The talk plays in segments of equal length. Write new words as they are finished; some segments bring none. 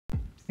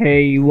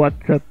Hey,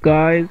 what's up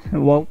guys,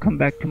 welcome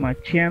back to my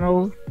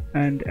channel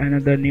and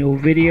another new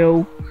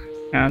video.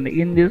 And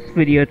in this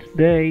video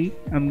today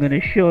I'm gonna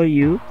show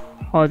you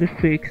how to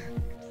fix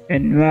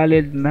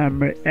invalid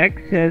memory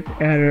access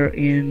error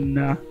in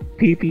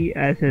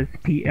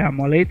PPSSPP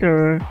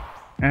Emulator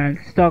and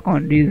stuck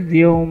on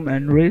resume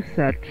and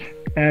reset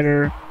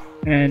error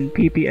in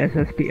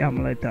PPSSPP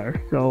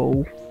Emulator.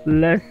 So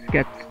let's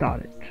get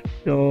started.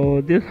 So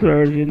this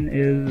version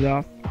is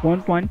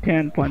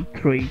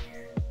 1.10.3.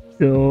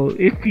 So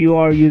if you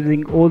are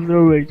using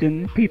older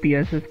version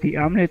PPSSPP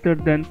Emulator,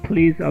 then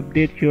please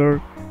update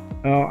your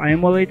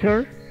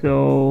emulator.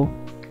 So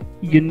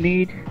you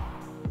need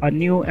a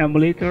new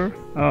emulator,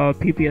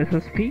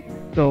 PPSSPP.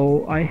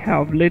 So I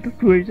have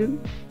latest version.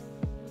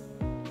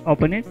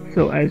 Open it.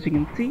 So as you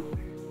can see,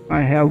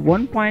 I have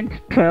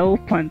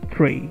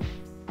 1.12.3.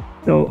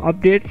 So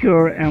update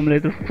your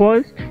emulator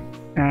first,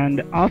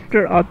 and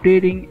after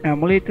updating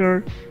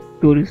emulator,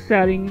 go to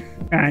settings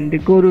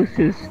and go to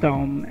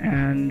system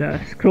and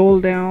scroll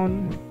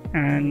down,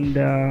 and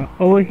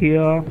over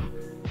here,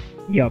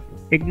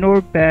 ignore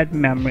bad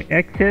memory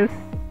access,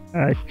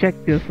 check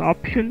this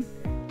option,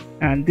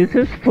 and this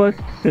is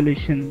first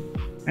solution.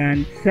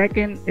 And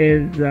second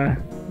is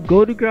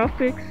go to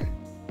graphics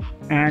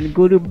and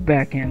go to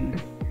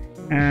backend.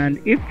 And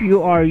if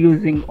you are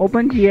using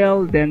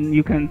OpenGL, then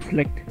you can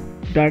select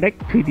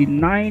Direct3D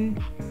 9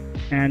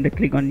 and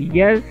click on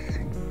yes.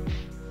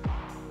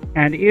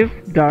 And if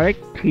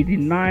Direct3D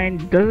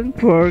 9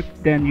 doesn't work,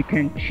 then you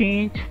can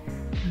change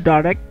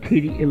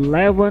Direct3D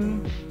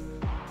 11.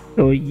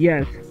 So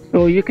yes,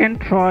 so you can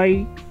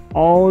try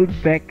all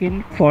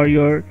backend for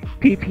your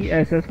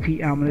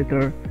PPSSPP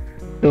emulator.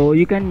 So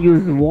you can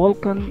use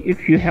Vulkan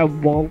if you have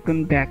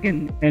Vulkan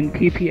backend in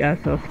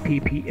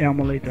PPSSPP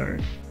emulator.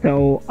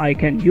 So I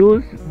can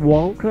use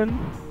Vulkan,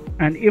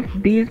 and if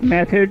these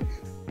methods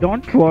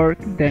don't work,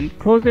 then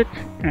close it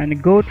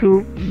and go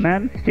to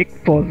manstick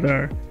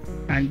folder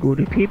and go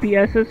to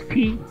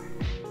PPSSPP.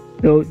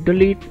 So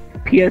delete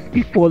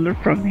PSP folder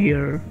from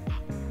here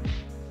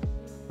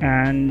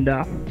and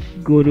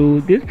go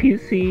to this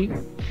PC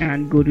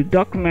and go to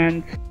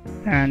documents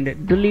and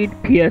delete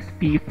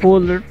PSP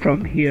folder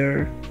from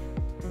here,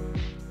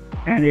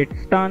 and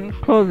it's done.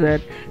 Close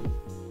it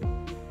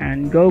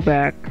and go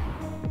back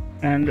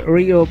and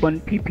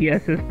reopen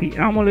PPSSPP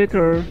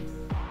emulator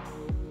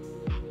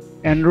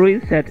and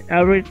reset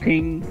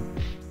everything.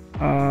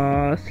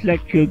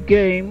 Select your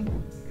game.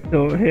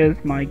 So here's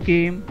my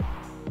game,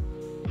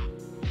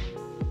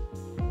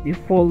 the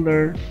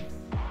folder.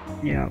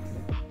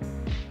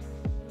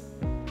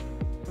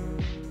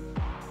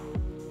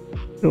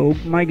 So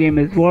my game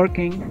is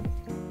working,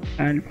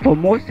 and for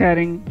more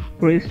setting,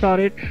 restart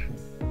it.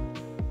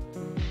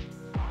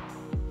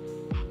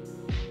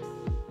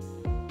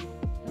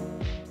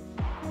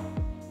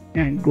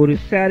 And go to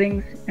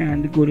settings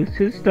and go to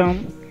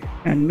system,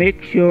 and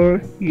make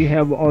sure you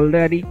have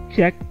already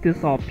checked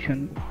this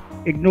option,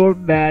 ignore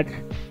bad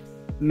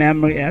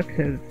memory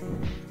access,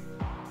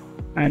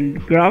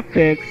 and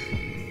graphics,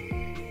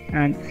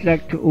 and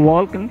select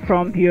Vulkan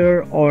from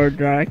here, or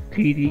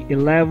Direct3D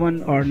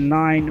 11 or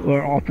 9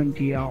 or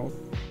OpenGL.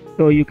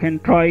 So you can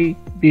try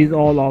these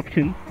all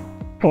options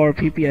for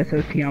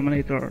PPSSPP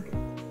emulator,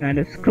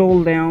 and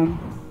scroll down,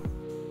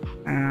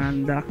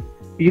 and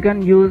you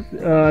can use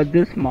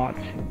this mod,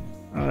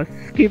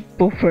 skip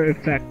buffer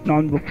effect,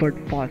 non-buffered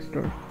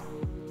faster.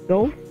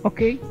 So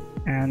okay,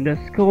 and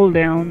scroll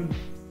down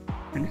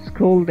and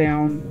scroll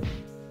down,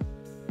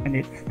 and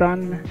it's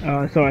done.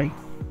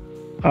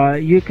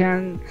 You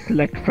can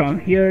select from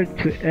here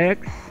to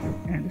X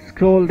and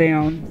scroll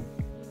down.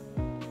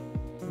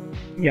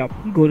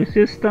 Go to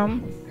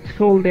system,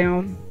 scroll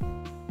down,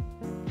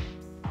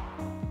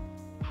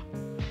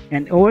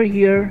 and over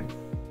here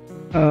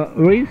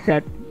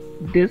reset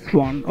this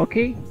one.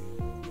 Okay,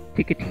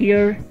 take it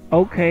here.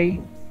 Okay,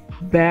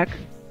 back,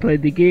 play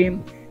the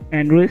game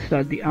and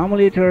restart the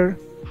emulator.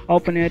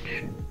 Open it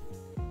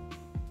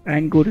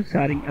and go to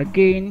setting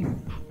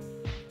again,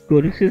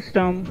 go to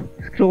system,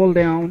 scroll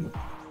down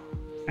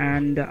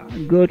and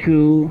go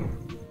to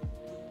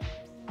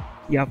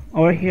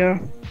over here,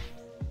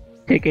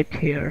 take it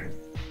here.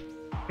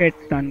 It's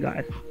done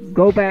guys.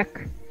 Go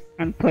back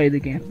and play the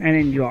game and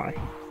enjoy.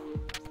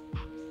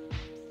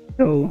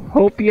 So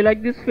hope you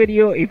like this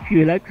video. If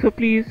you like, so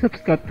please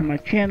subscribe to my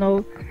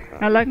channel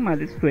and like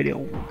this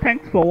video.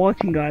 Thanks for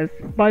watching guys.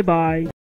 Bye bye.